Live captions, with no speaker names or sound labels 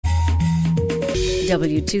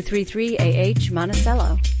W233AH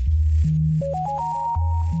Monticello.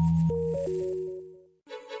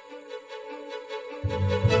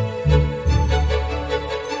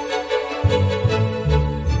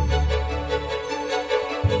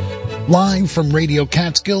 Live from Radio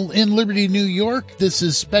Catskill in Liberty, New York, this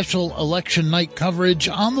is special election night coverage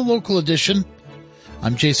on the local edition.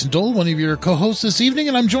 I'm Jason Dole, one of your co-hosts this evening,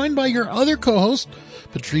 and I'm joined by your other co-host,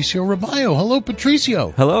 Patricio Raballo. Hello,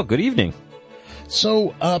 Patricio. Hello, good evening. So,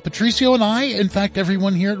 Patricio and I, in fact,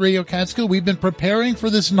 everyone here at Radio Catskill, we've been preparing for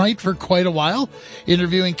this night for quite a while,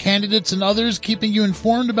 interviewing candidates and others, keeping you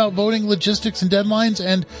informed about voting logistics and deadlines,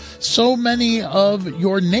 and so many of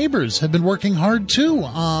your neighbors have been working hard, too,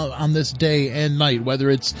 on this day and night, whether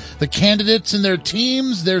it's the candidates and their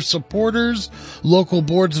teams, their supporters, local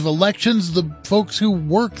boards of elections, the folks who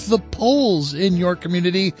work the polls in your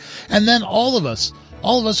community, and then all of us.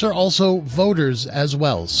 All of us are also voters as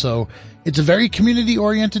well, so it's a very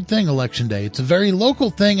community-oriented thing, Election Day. It's a very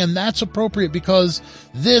local thing, and that's appropriate because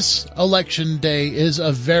this Election Day is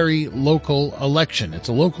a very local election. It's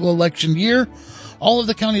a local election year. All of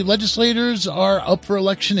the county legislators are up for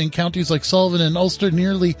election in counties like Sullivan and Ulster.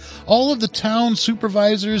 Nearly all of the town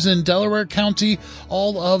supervisors in Delaware County,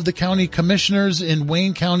 all of the county commissioners in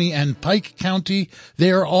Wayne County and Pike County,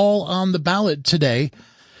 they are all on the ballot today.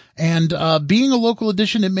 And being a local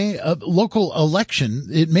election, it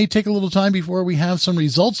may take a little time before we have some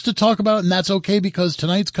results to talk about, and that's okay because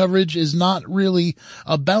tonight's coverage is not really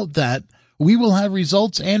about that. We will have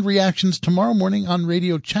results and reactions tomorrow morning on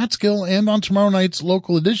Radio Catskill and on tomorrow night's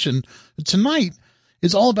local edition. Tonight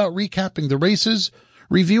is all about recapping the races,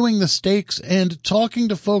 reviewing the stakes, and talking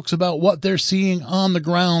to folks about what they're seeing on the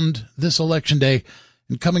ground this election day.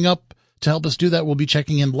 And coming up, to help us do that, we'll be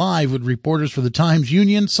checking in live with reporters for the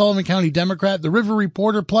Times-Union, Sullivan County Democrat, the River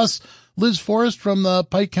Reporter, plus Liz Forrest from the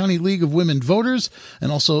Pike County League of Women Voters,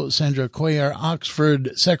 and also Sandra Cuellar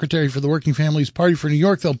Oxford, Secretary for the Working Families Party for New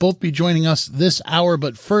York. They'll both be joining us this hour.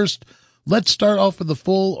 But first, let's start off with the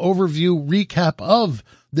full overview recap of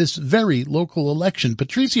this very local election.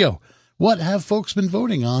 Patricio, what have folks been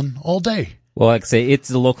voting on all day? Well, like I say, it's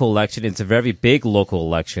a local election. It's a very big local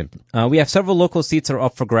election. We have several local seats that are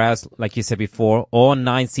up for grabs. Like you said before, all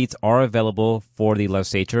 9 seats are available for the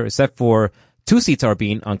legislature, except for 2 seats are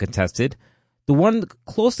being uncontested. The one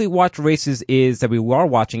closely watched races that we are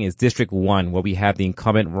watching is District 1, where we have the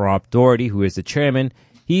incumbent Rob Doherty, who is the chairman.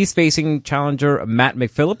 He's facing challenger Matt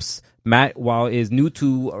McPhillips. Matt, while is new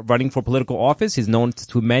to running for political office, is known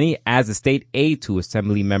to many as a state aide to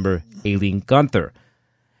Assembly member Aileen Gunther.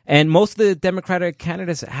 And most of the Democratic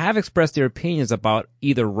candidates have expressed their opinions about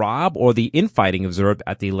either Rob or the infighting observed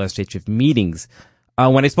at the legislative meetings.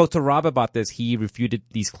 When I spoke to Rob about this, he refuted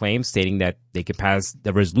these claims, stating that they can pass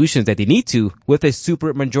the resolutions that they need to with a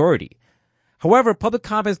super majority. However, public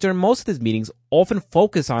comments during most of these meetings often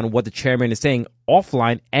focus on what the chairman is saying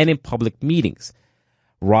offline and in public meetings.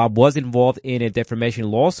 Rob was involved in a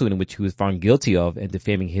defamation lawsuit in which he was found guilty of and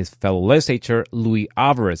defaming his fellow legislator, Louis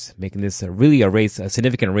Alvarez, making this really a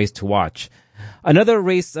significant race to watch. Another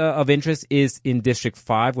race of interest is in District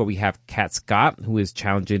 5, where we have Kat Scott, who is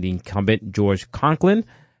challenging the incumbent George Conklin.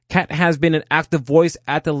 Kat has been an active voice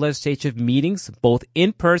at the legislative meetings, both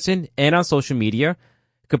in person and on social media,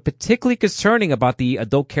 particularly concerning about the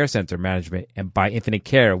adult care center management and by Infinite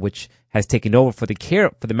Care, which has taken over for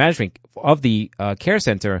the management of the care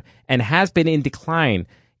center and has been in decline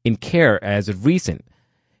in care as of recent.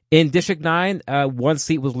 In District 9, one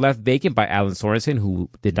seat was left vacant by Alan Sorensen, who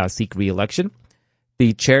did not seek re-election.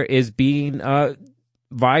 The chair is being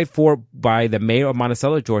vied for by the mayor of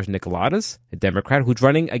Monticello, George Nicolatas, a Democrat, who's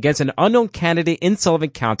running against an unknown candidate in Sullivan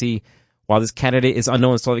County. While this candidate is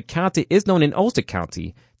unknown in Sullivan County, is known in Ulster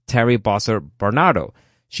County, Terry Bosser Bernardo.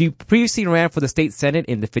 She previously ran for the state senate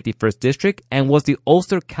in the 51st district and was the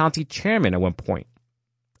Ulster County chairman at one point.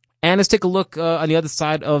 And let's take a look on the other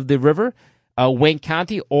side of the river. Wayne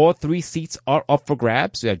County, all 3 seats are up for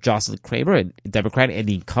grabs. We have Jocelyn Kramer, a Democrat and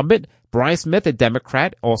the incumbent. Brian Smith, a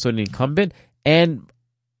Democrat, also an incumbent. And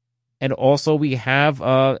also we have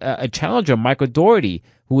a challenger, Michael Doherty,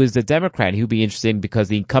 who is the Democrat. He'll be interesting because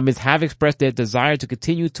the incumbents have expressed their desire to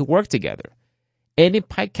continue to work together. And in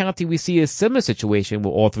Pike County, we see a similar situation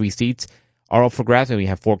where all 3 seats are up for grabs, and we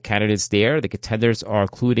have 4 candidates there. The contenders are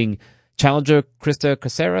including challenger Krista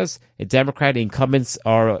Caceres, a Democrat. The incumbents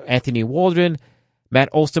are Anthony Waldron,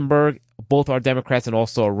 Matt Olstenberg, both are Democrats, and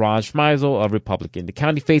also Ron Schmeisel, a Republican. The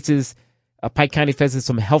county Pike County faces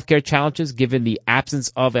some healthcare challenges given the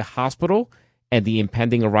absence of a hospital and the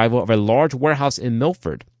impending arrival of a large warehouse in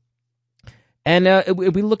Milford. And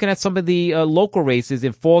we'll be looking at some of the local races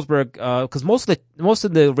in Fallsburg, because most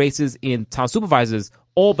of the races in town supervisors,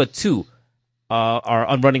 all but two,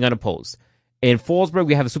 are running unopposed. In Fallsburg,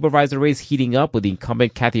 we have a supervisor race heating up with the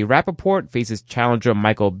incumbent Kathy Rappaport faces challenger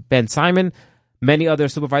Michael Ben Simon. Many other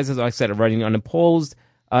supervisors, like I said, are running unopposed.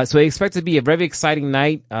 So we expect it to be a very exciting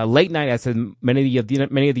night, late night. As many of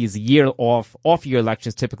these off-year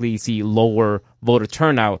elections typically see lower voter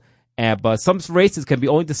turnout, but some races can be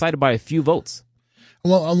only decided by a few votes.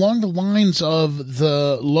 Well, along the lines of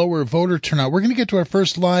the lower voter turnout, we're going to get to our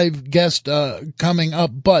first live guest coming up,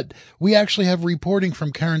 but we actually have reporting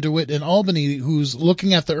from Karen DeWitt in Albany, who's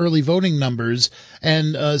looking at the early voting numbers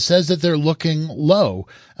and says that they're looking low.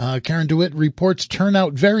 Karen DeWitt reports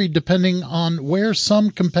turnout varied depending on where some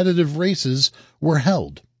competitive races were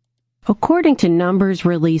held. According to numbers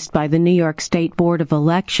released by the New York State Board of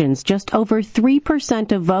Elections, just over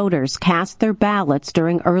 3% of voters cast their ballots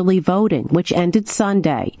during early voting, which ended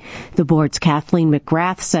Sunday. The board's Kathleen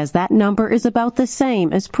McGrath says that number is about the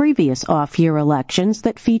same as previous off-year elections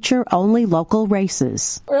that feature only local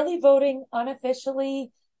races. Early voting unofficially,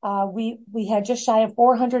 we had just shy of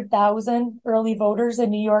 400,000 early voters in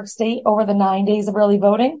New York State over the 9 days of early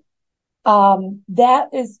voting. That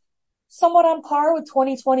is somewhat on par with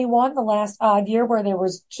 2021, the last odd year, where there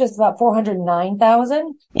was just about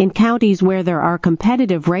 409,000. In counties where there are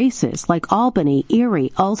competitive races, like Albany,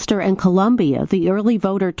 Erie, Ulster, and Columbia, the early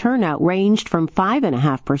voter turnout ranged from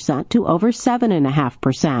 5.5% to over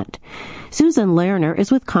 7.5%. Susan Lerner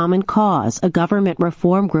is with Common Cause, a government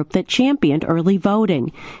reform group that championed early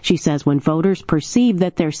voting. She says when voters perceive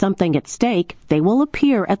that there's something at stake, they will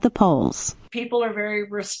appear at the polls. People are very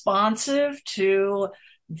responsive to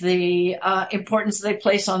the importance they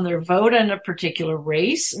place on their vote in a particular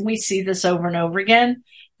race. We see this over and over again,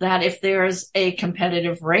 that if there's a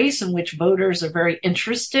competitive race in which voters are very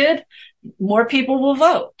interested, more people will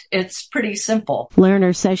vote. It's pretty simple.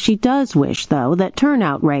 Lerner says she does wish, though, that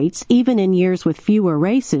turnout rates, even in years with fewer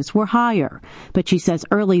races, were higher. But she says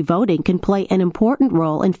early voting can play an important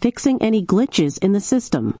role in fixing any glitches in the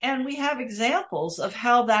system. And we have examples of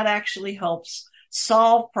how that actually helps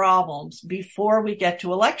solve problems before we get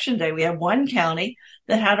to Election Day. We have one county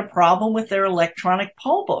that had a problem with their electronic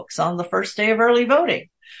poll books on the first day of early voting.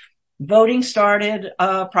 Voting started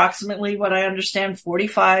approximately, what I understand,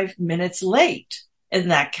 45 minutes late in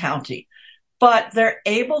that county. But they're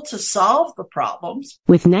able to solve the problems.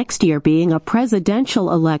 With next year being a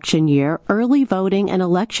presidential election year, early voting and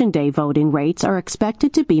Election Day voting rates are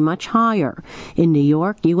expected to be much higher. In New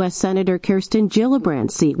York, U.S. Senator Kirsten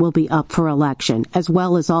Gillibrand's seat will be up for election, as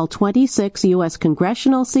well as all 26 U.S.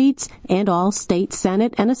 congressional seats and all state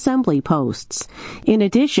Senate and Assembly posts. In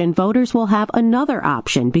addition, voters will have another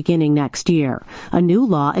option beginning next year. A new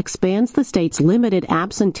law expands the state's limited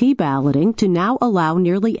absentee balloting to now allow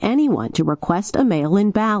nearly anyone to request a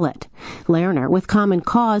mail-in ballot. Lerner, with Common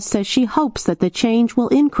Cause, says she hopes that the change will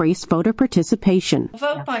increase voter participation.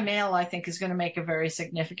 Vote by mail, I think, is going to make a very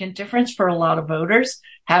significant difference for a lot of voters,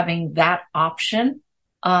 having that option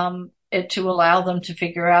to allow them to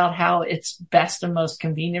figure out how it's best and most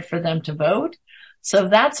convenient for them to vote. So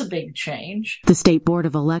that's a big change. The State Board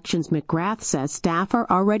of Elections McGrath says staff are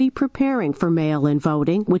already preparing for mail-in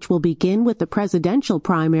voting, which will begin with the presidential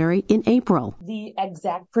primary in April. The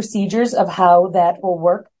exact procedures of how that will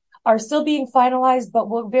work are still being finalized, but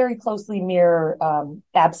will very closely mirror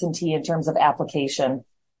absentee in terms of application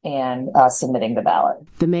and submitting the ballot.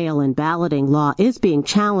 The mail-in balloting law is being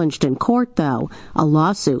challenged in court, though. A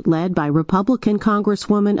lawsuit led by Republican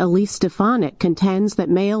Congresswoman Elise Stefanik contends that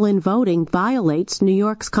mail-in voting violates New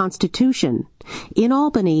York's Constitution. In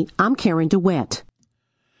Albany, I'm Karen DeWitt.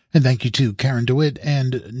 And thank you to Karen DeWitt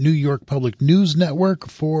and New York Public News Network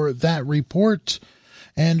for that report.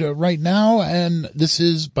 And right now, and this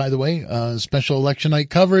is, by the way, special election night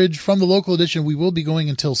coverage from the local edition. We will be going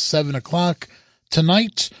until 7 o'clock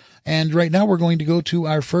tonight. And right now we're going to go to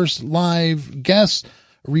our first live guest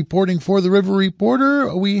reporting for the River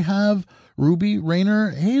Reporter. We have Ruby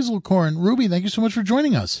Rayner Hazelcorn. Ruby, thank you so much for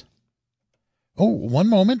joining us. Oh, one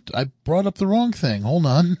moment. I brought up the wrong thing. Hold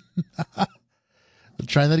on.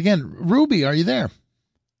 Let's try that again. Ruby, are you there?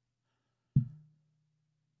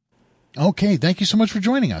 Okay. Thank you so much for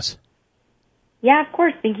joining us. Yeah, of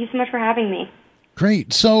course. Thank you so much for having me.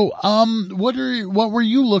 Great. So, what were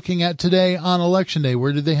you looking at today on Election Day?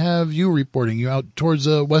 Where did they have you reporting? You out towards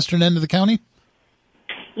the western end of the county?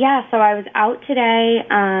 Yeah, so I was out today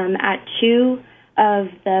at two of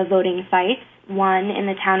the voting sites, one in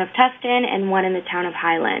the town of Tustin and one in the town of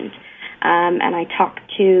Highland. And I talked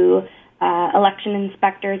to election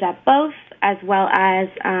inspectors at both, as well as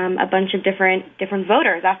a bunch of different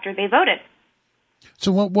voters after they voted.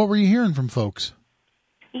 So what were you hearing from folks?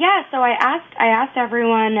 Yeah, so I asked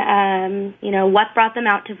everyone, what brought them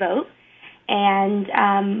out to vote, and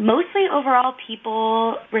mostly overall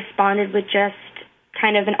people responded with just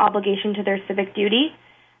kind of an obligation to their civic duty.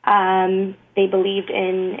 They believed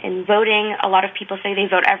in voting. A lot of people say they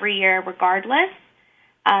vote every year regardless.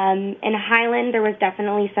 In Highland, there was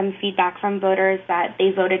definitely some feedback from voters that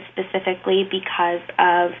they voted specifically because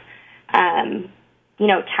of,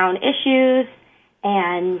 town issues.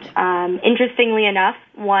 And interestingly enough,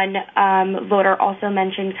 one voter also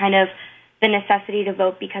mentioned kind of the necessity to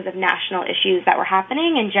vote because of national issues that were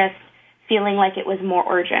happening and just feeling like it was more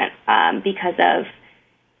urgent because of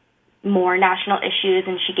more national issues.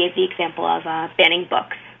 And she gave the example of banning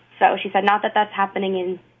books. So she said not that that's happening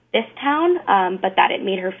in this town, but that it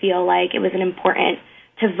made her feel like it was important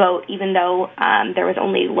to vote, even though there was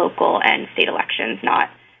only local and state elections, not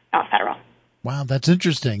federal. Wow, that's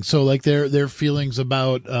interesting. So, like, their feelings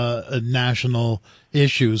about national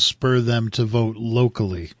issues spur them to vote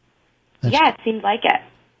locally. It seems like it.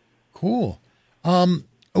 Cool. How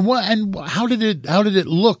did it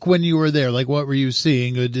look when you were there? Like, what were you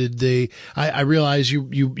seeing? Did they? I realize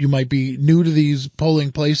you might be new to these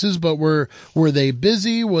polling places, but were they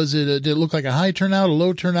busy? Did it look like a high turnout, a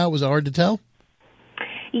low turnout? Was it hard to tell?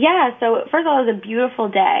 Yeah. So first of all, it was a beautiful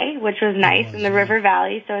day, which was nice in the River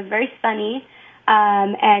Valley. So it was very sunny,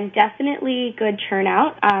 and definitely good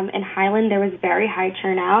turnout. In Highland, there was very high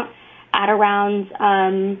turnout at around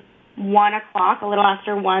 1 o'clock, a little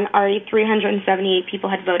after 1, already 378 people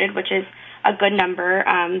had voted, which is a good number.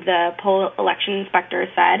 The poll election inspector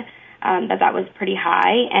said that was pretty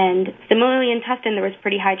high. And similarly in Tustin, there was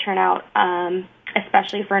pretty high turnout,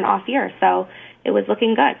 especially for an off year. So it was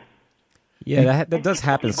looking good. Yeah, that does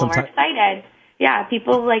happen sometimes. People were excited. Yeah,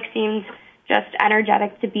 people seemed just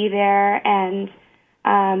energetic to be there. And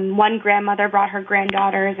one grandmother brought her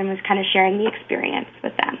granddaughters and was kind of sharing the experience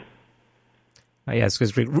with them. Yes,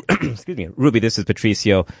 because excuse me, Ruby. This is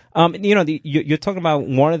Patricio. You're talking about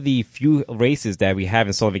one of the few races that we have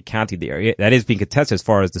in Sullivan County there that is being contested as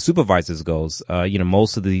far as the supervisors goes.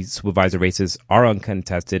 Most of the supervisor races are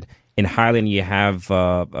uncontested. In Highland, you have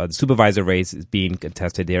the supervisor race is being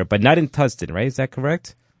contested there, but not in Tustin, right? Is that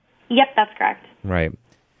correct? Yep, that's correct. Right.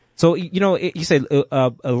 So, you said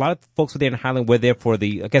a lot of folks were there in Highland were there for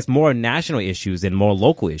the, I guess, more national issues than more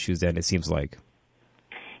local issues. Then it seems like.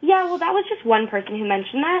 Yeah, well, that was just one person who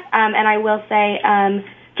mentioned that. And I will say,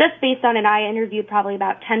 just based on it, I interviewed probably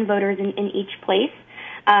about 10 voters in each place.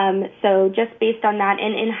 So just based on that,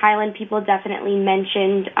 in Highland, people definitely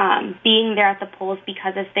mentioned being there at the polls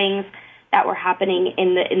because of things that were happening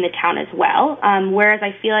in the town as well. Whereas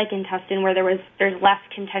I feel like in Tustin, where there's less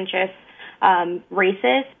contentious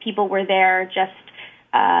races, people were there just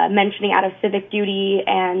mentioning out of civic duty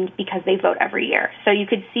and because they vote every year. So you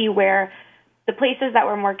could see where the places that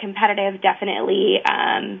were more competitive, definitely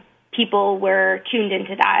people were tuned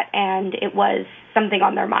into that, and it was something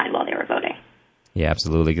on their mind while they were voting. Yeah,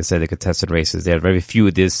 absolutely. Like I said, the contested races, there are very few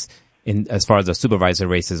of this as far as the supervisor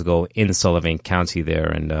races go in Sullivan County there,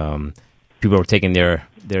 and people were taking their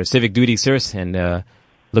civic duty serious and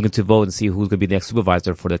looking to vote and see who's going to be the next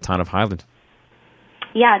supervisor for the town of Highland.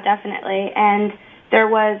 Yeah, definitely. And there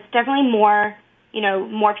was definitely more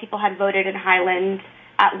people had voted in Highland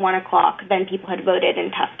at 1 o'clock than people had voted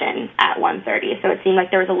in Tustin at 1:30. So it seemed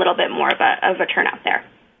like there was a little bit more of a turnout there.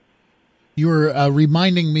 You were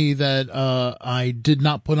reminding me that I did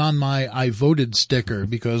not put on my I voted sticker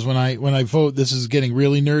because when I vote, this is getting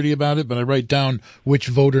really nerdy about it, but I write down which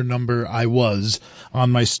voter number I was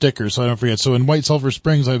on my sticker so I don't forget. So in White Sulphur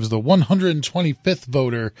Springs, I was the 125th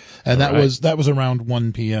voter, and that was around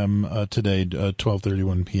 1 p.m. Today,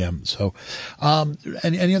 12:31 p.m. So,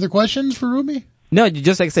 any other questions for Ruby? No,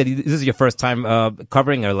 just like I said, this is your first time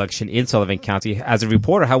covering an election in Sullivan County. As a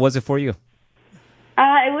reporter, how was it for you?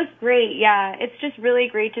 It was great, yeah. It's just really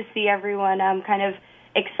great to see everyone kind of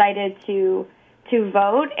excited to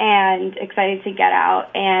vote and excited to get out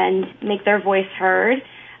and make their voice heard.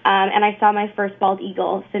 And I saw my first bald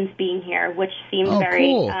eagle since being here, which seems very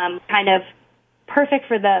cool. Kind of perfect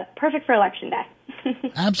for Election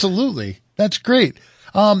Day. Absolutely. That's great.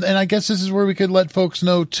 And I guess this is where we could let folks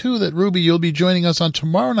know, too, that, Ruby, you'll be joining us on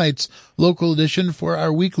tomorrow night's local edition for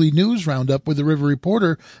our weekly news roundup with the River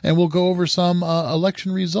Reporter, and we'll go over some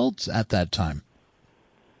election results at that time.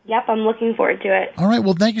 Yep, I'm looking forward to it. All right.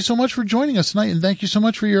 Well, thank you so much for joining us tonight, and thank you so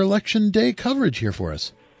much for your Election Day coverage here for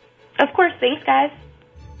us. Of course. Thanks, guys.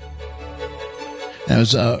 That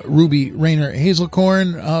was Ruby Rayner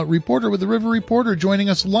Hazelcorn, reporter with the River Reporter, joining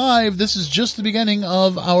us live. This is just the beginning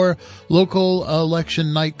of our local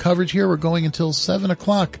election night coverage here. We're going until 7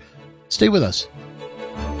 o'clock. Stay with us.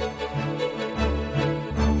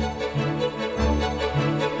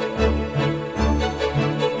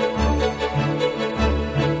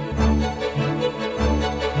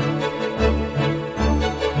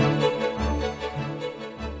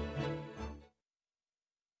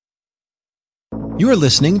 You're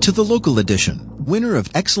listening to The Local Edition, winner of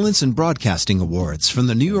Excellence in Broadcasting Awards from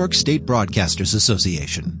the New York State Broadcasters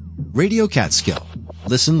Association. Radio Catskill.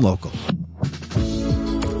 Listen local.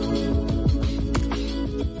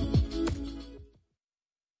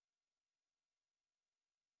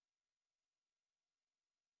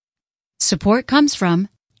 Support comes from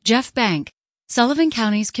Jeff Bank, Sullivan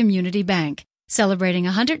County's community bank, celebrating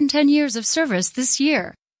 110 years of service this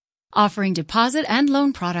year, offering deposit and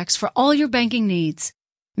loan products for all your banking needs.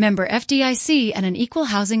 Member FDIC and an equal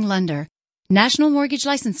housing lender. National Mortgage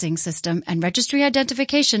Licensing System and Registry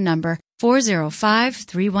Identification Number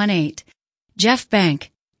 405318. Jeff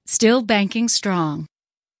Bank, still banking strong.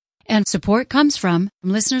 And support comes from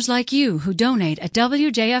listeners like you who donate at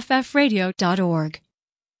wjffradio.org.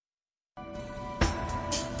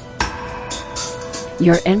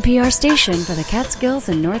 Your NPR station for the Catskills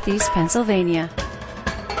in Northeast Pennsylvania.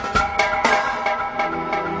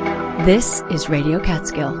 This is Radio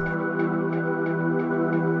Catskill.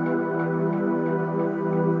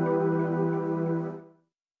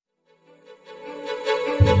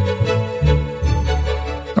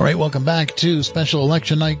 All right, welcome back to special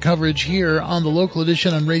election night coverage here on the Local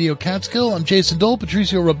Edition on Radio Catskill. I'm Jason Dole.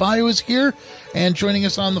 Patricio Robayo is here, and joining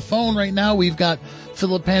us on the phone right now, we've got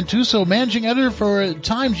Philip Pantuso, managing editor for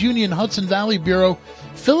Times Union Hudson Valley Bureau.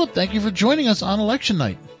 Philip, thank you for joining us on election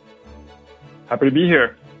night. Happy to be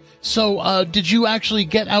here. So, did you actually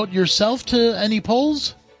get out yourself to any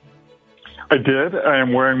polls? I did. I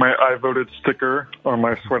am wearing my I voted sticker on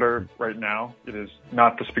my sweater right now. It is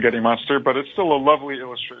not the spaghetti monster, but it's still a lovely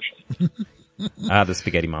illustration. The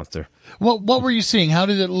spaghetti monster. What were you seeing? How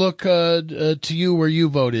did it look to you where you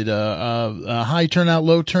voted? High turnout,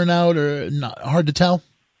 low turnout, or not, hard to tell?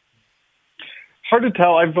 Hard to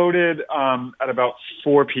tell. I voted at about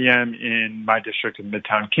 4 p.m. in my district in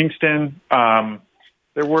Midtown Kingston.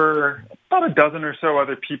 There were about a dozen or so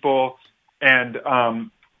other people, and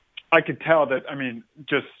I could tell that, I mean,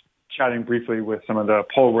 just chatting briefly with some of the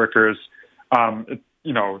poll workers,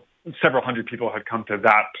 several hundred people had come to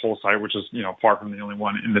that poll site, which is, far from the only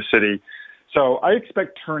one in the city. So I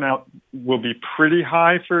expect turnout will be pretty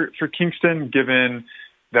high for Kingston, given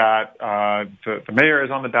that the mayor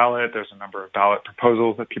is on the ballot. There's a number of ballot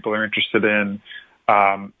proposals that people are interested in.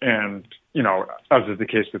 And, as is the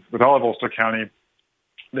case with all of Ulster County,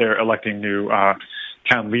 they're electing new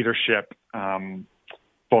town leadership,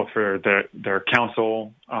 both for their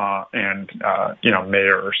council and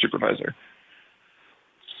mayor or supervisor.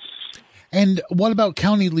 And what about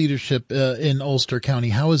county leadership in Ulster County?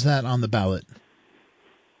 How is that on the ballot?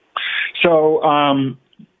 So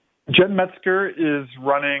Jen Metzger is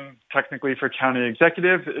running technically for county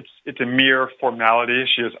executive. It's a mere formality.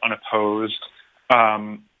 She is unopposed.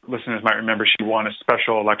 Listeners might remember she won a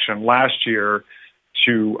special election last year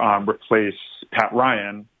to replace Pat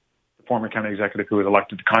Ryan, the former county executive who was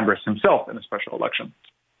elected to Congress himself in a special election.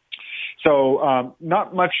 So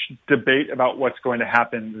not much debate about what's going to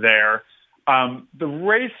happen there. The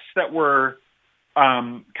race that we're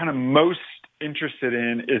kind of most interested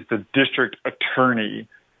in is the district attorney.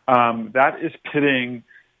 That is pitting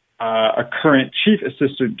a current chief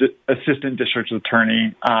assistant district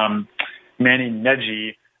attorney, Manny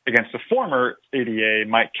Neji, against a former ADA,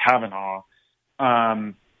 Mike Kavanaugh.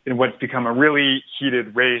 In what's become a really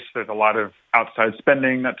heated race. There's a lot of outside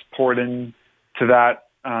spending that's poured into that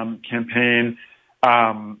campaign.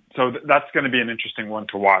 So that's going to be an interesting one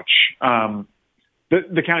to watch. The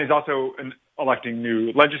county is also electing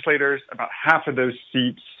new legislators. About half of those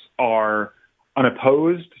seats are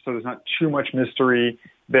unopposed, so there's not too much mystery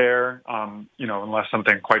there. Unless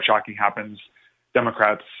something quite shocking happens,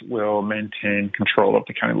 Democrats will maintain control of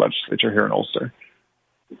the county legislature here in Ulster.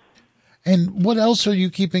 And what else are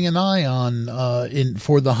you keeping an eye on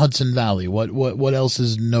for the Hudson Valley? What else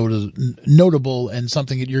is notable and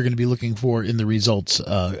something that you're going to be looking for in the results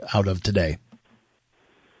out of today?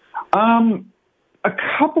 A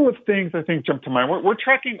couple of things I think jump to mind. We're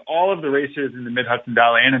tracking all of the races in the Mid-Hudson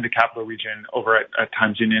Valley and in the Capital Region over at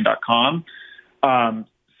timesunion.com.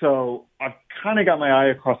 So I've kind of got my eye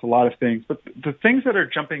across a lot of things, but the things that are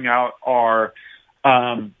jumping out are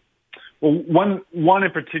one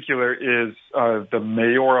in particular is the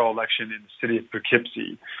mayoral election in the city of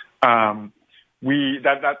Poughkeepsie.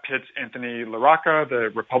 That pits Anthony LaRocca,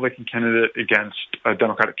 the Republican candidate, against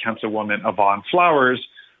Democratic Councilwoman Yvonne Flowers,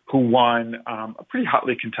 who won a pretty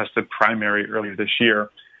hotly contested primary earlier this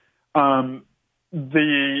year.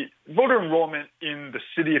 The voter enrollment in the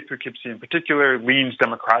city of Poughkeepsie in particular leans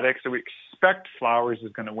Democratic, so we expect Flowers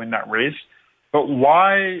is going to win that race. But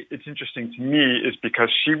why it's interesting to me is because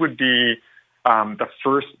she would be the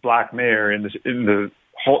first black mayor in the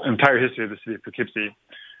whole entire history of the city of Poughkeepsie,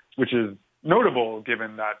 which is notable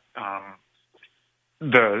given that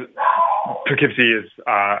the Poughkeepsie has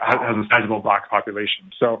a sizable Black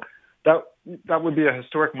population. So that would be a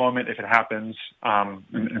historic moment if it happens, and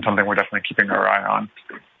something we're definitely keeping our eye on.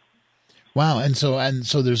 Wow, and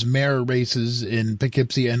so there's mayor races in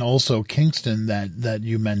Poughkeepsie and also Kingston that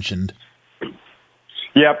you mentioned.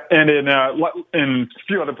 Yep, and in a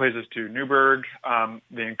few other places too. Newburgh,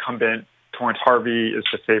 the incumbent Torrance Harvey is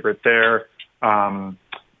the favorite there.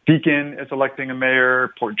 Beacon is electing a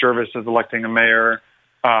mayor. Port Jervis is electing a mayor.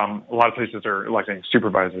 A lot of places are electing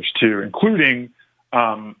supervisors too, including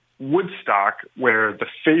Woodstock, where the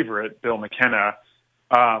favorite, Bill McKenna,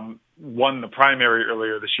 won the primary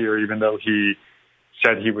earlier this year, even though he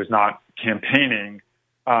said he was not campaigning.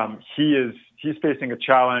 He's facing a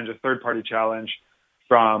third-party challenge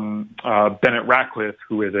from Bennett Ratcliffe,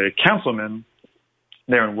 who is a councilman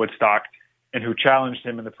there in Woodstock, and who challenged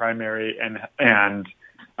him in the primary. And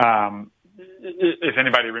if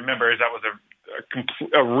anybody remembers, that was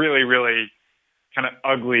a really, really kind of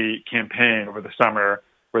ugly campaign over the summer,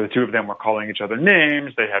 where the two of them were calling each other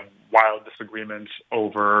names. They had wild disagreements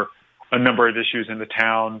over a number of issues in the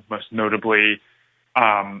town, most notably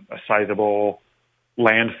a sizable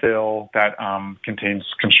landfill that contains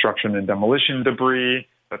construction and demolition debris.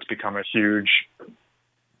 That's become a huge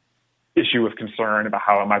issue of concern about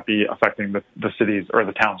how it might be affecting the city's or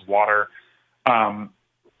the town's water.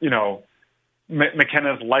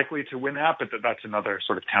 McKenna's likely to win that, but that's another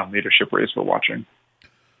sort of town leadership race we're watching.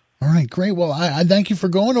 All right, great. Well, I thank you for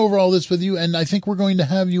going over all this with you, and I think we're going to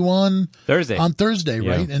have you on Thursday,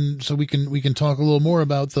 right? Yeah. And so we can talk a little more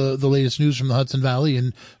about the latest news from the Hudson Valley,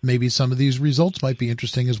 and maybe some of these results might be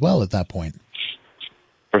interesting as well at that point.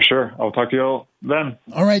 For sure. I'll talk to you all then.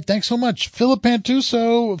 All right, thanks so much. Philip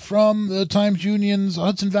Pantuso from the Times-Union's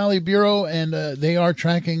Hudson Valley Bureau, and they are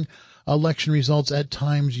tracking election results at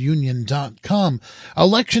timesunion.com.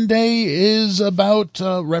 Election day is about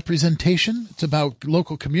representation. It's about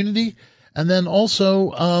local community. And then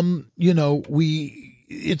also,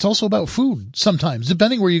 it's also about food sometimes,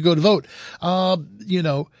 depending where you go to vote.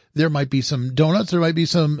 There might be some donuts, there might be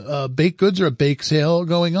some baked goods or a bake sale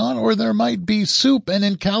going on, or there might be soup. And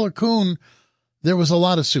in Callicoon, there was a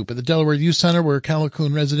lot of soup at the Delaware Youth Center where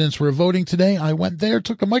Callicoon residents were voting today. I went there,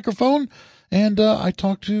 took a microphone, and I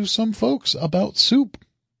talked to some folks about soup.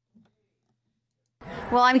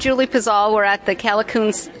 Well, I'm Julie Pizzol. We're at the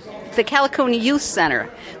Callicoon Youth Center,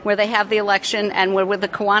 where they have the election, and we're with the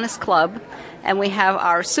Kiwanis Club, and we have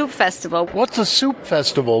our soup festival. What's a soup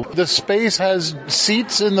festival? The space has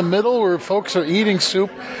seats in the middle where folks are eating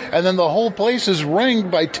soup, and then the whole place is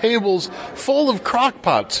ringed by tables full of crock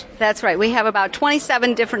pots. That's right. We have about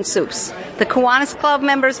 27 different soups. The Kiwanis Club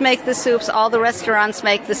members make the soups. All the restaurants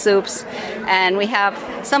make the soups. And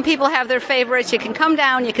some people have their favorites. You can come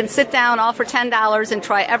down, you can sit down, all for $10, and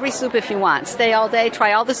try every soup if you want. Stay all day,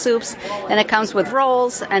 try all the soups, and it comes with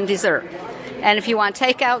rolls and dessert. And if you want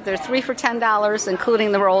takeout, they're 3 for $10,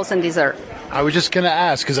 including the rolls and dessert. I was just going to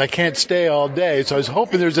ask, because I can't stay all day, so I was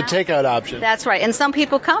hoping there's a takeout option. That's right. And some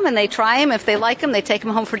people come and they try them. If they like them, they take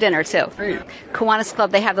them home for dinner, too. Great. Kiwanis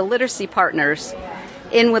Club, they have the literacy partners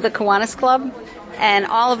in with the Kiwanis Club. And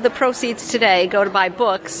all of the proceeds today go to buy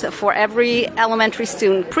books for every elementary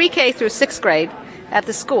student, pre-K through 6th grade, at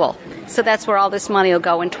the school. So that's where all this money will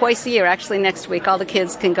go. And twice a year, actually next week, all the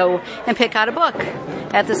kids can go and pick out a book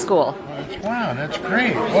at the school. Wow, that's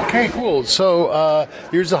great. Okay, cool. So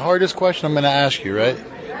here's the hardest question I'm going to ask you, right?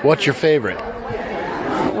 What's your favorite?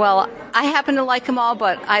 Well, I happen to like them all,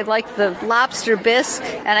 but I like the lobster bisque,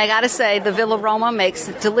 and I got to say, the Villa Roma makes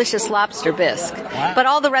delicious lobster bisque. Wow. But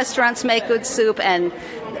all the restaurants make good soup, and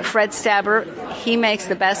Fred Stabber, he makes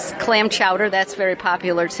the best clam chowder. That's very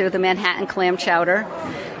popular, too, the Manhattan clam chowder.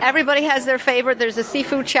 Everybody has their favorite. There's a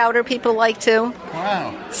seafood chowder people like, too.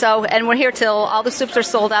 Wow. So, and we're here till all the soups are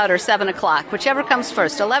sold out, or 7 o'clock, whichever comes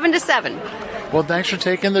first, 11 to 7. Well, thanks for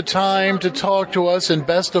taking the time to talk to us, and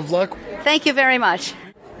best of luck. Thank you very much.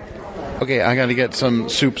 Okay, I got to get some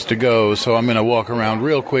soups to go, so I'm going to walk around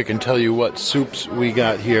real quick and tell you what soups we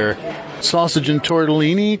got here. Sausage and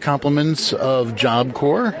tortellini, compliments of Job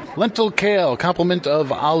Corps. Lentil kale, compliment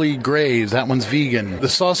of Ollie Gray's. That one's vegan. The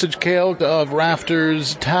sausage kale of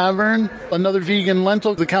Rafters Tavern. Another vegan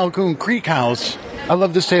lentil, the Callicoon Creek House. I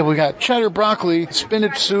love this table. We got cheddar broccoli,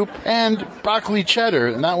 spinach soup, and broccoli cheddar.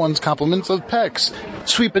 And that one's compliments of Peck's.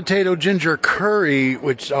 Sweet potato ginger curry,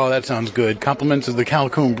 which, that sounds good. Compliments of the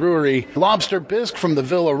Calhoun Brewery. Lobster bisque from the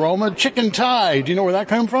Villa Roma. Chicken Thai. Do you know where that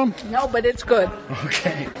came from? No, but it's good.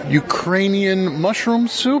 Okay. Ukrainian mushroom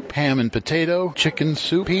soup. Ham and potato. Chicken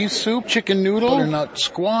soup. Pea soup. Chicken noodle. Butternut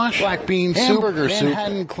squash. Black bean soup. Hamburger soup.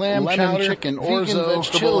 Manhattan clam chowder. Chicken orzo.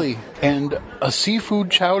 Chili. And a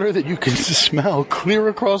seafood chowder that you can smell clear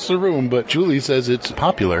across the room, but Julie says it's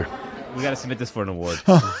popular. We got to submit this for an award.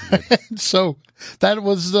 So that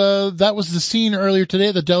was the scene earlier today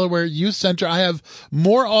at the Delaware Youth Center. I have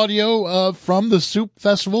more audio from the Soup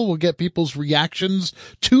Festival. We'll get people's reactions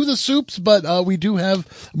to the soups, but we do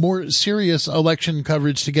have more serious election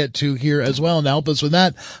coverage to get to here as well. And to help us with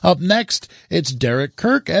that, up next, it's Derek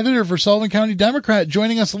Kirk, editor for Sullivan County Democrat,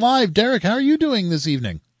 joining us live. Derek, how are you doing this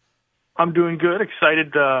evening? I'm doing good.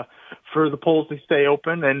 Excited for the polls to stay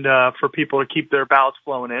open and for people to keep their ballots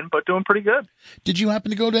flowing in, but doing pretty good. Did you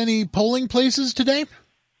happen to go to any polling places today?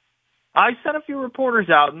 I sent a few reporters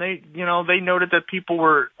out, and they noted that people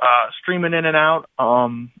were streaming in and out,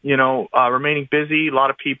 remaining busy. A lot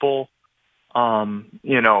of people,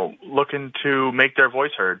 looking to make their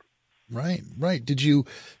voice heard. Right.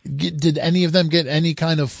 Did any of them get any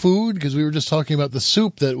kind of food? Because we were just talking about the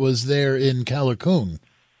soup that was there in Calhoun.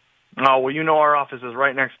 Oh, well, our office is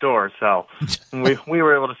right next door, so we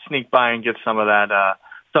were able to sneak by and get some of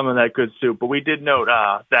that good soup. But we did note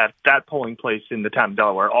that polling place in the town of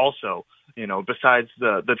Delaware also, besides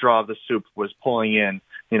the draw of the soup, was pulling in,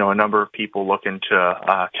 a number of people looking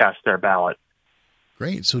to cast their ballot.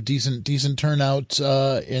 Great. So decent turnout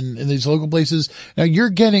in these local places. Now you're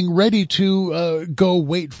getting ready to go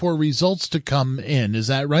wait for results to come in. Is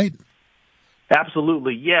that right?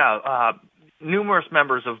 Absolutely. Yeah. Numerous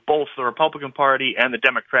members of both the Republican Party and the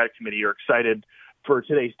Democratic Committee are excited for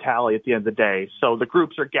today's tally at the end of the day. So the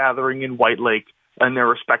groups are gathering in White Lake in their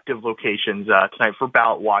respective locations tonight for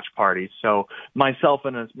ballot watch parties. So myself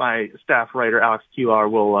and my staff writer, Alex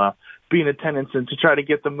Kilar, will be in attendance and to try to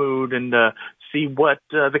get the mood and see what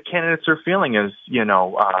the candidates are feeling as,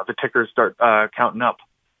 the tickers start counting up.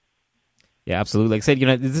 Yeah, absolutely. Like I said,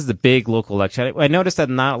 this is a big local election. I noticed that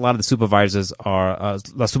not a lot of the supervisor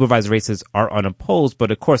races are unopposed, but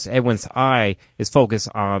of course, everyone's eye is focused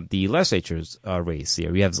on the legislature's race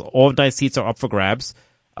here. We have all 9 seats are up for grabs.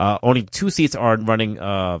 Only 2 seats are running,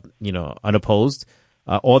 unopposed.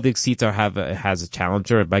 All the seats has a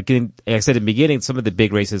challenger. Like I said in the beginning, some of the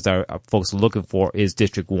big races that folks are looking for is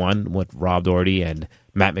District 1 with Rob Doherty and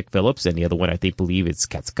Matt McPhillips, and the other one I believe it's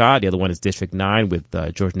Catskills. The other one is District 9 with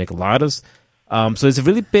George Nicolatas. So it's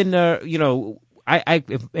really been, I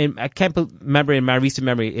can't remember in my recent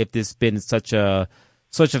memory if there's been such a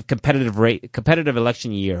competitive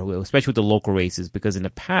election year, especially with the local races, because in the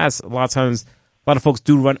past, a lot of times, a lot of folks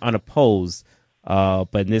do run unopposed. But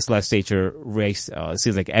in this legislature race, it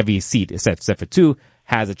seems like every seat, except for 2,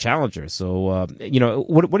 has a challenger. So,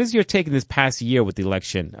 what is your take in this past year with the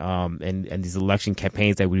election, and these election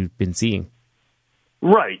campaigns that we've been seeing?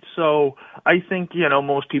 Right. So I think,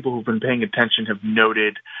 most people who've been paying attention have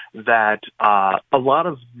noted that a lot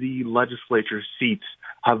of the legislature seats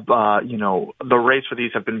have, the race for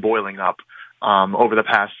these have been boiling up over the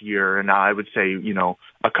past year, and I would say,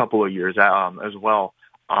 a couple of years as well.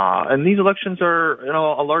 And these elections are,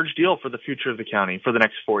 a large deal for the future of the county for the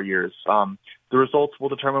next 4 years. The results will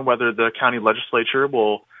determine whether the county legislature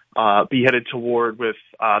will be headed toward with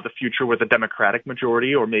the future with a Democratic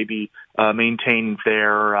majority, or maybe maintain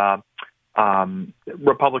their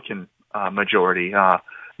Republican majority.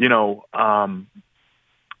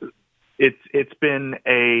 It's been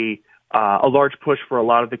a large push for a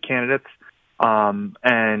lot of the candidates.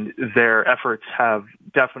 And their efforts have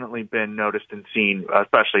definitely been noticed and seen,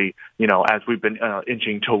 especially, as we've been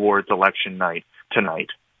inching towards election night tonight.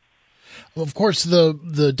 Well, of course,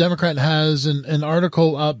 the Democrat has an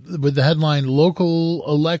article up with the headline, "Local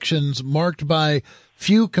Elections Marked by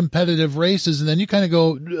Few Competitive Races," and then you kind of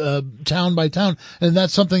go town by town, and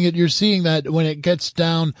that's something that you're seeing, that when it gets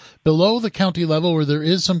down below the county level where there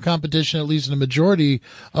is some competition, at least in a majority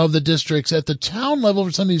of the districts, at the town level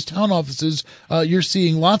for some of these town offices, you're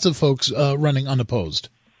seeing lots of folks running unopposed.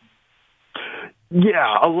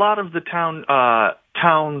 Yeah, a lot of the towns,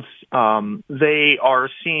 they are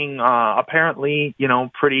seeing apparently,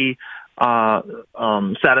 pretty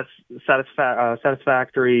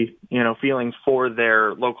satisfactory, feelings for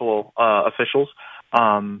their local officials.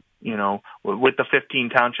 With the 15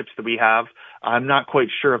 townships that we have, I'm not quite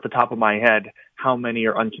sure off the top of my head how many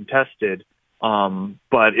are uncontested,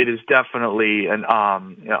 but it is definitely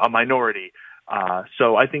a minority.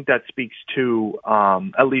 So I think that speaks to,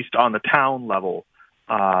 at least on the town level,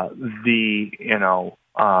 the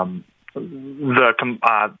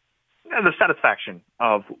the satisfaction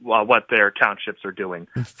of what their townships are doing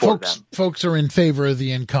for them. Folks are in favor of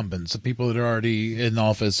the incumbents, the people that are already in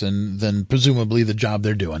office, and then presumably the job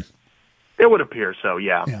they're doing. It would appear so,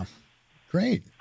 yeah. Yeah. Great.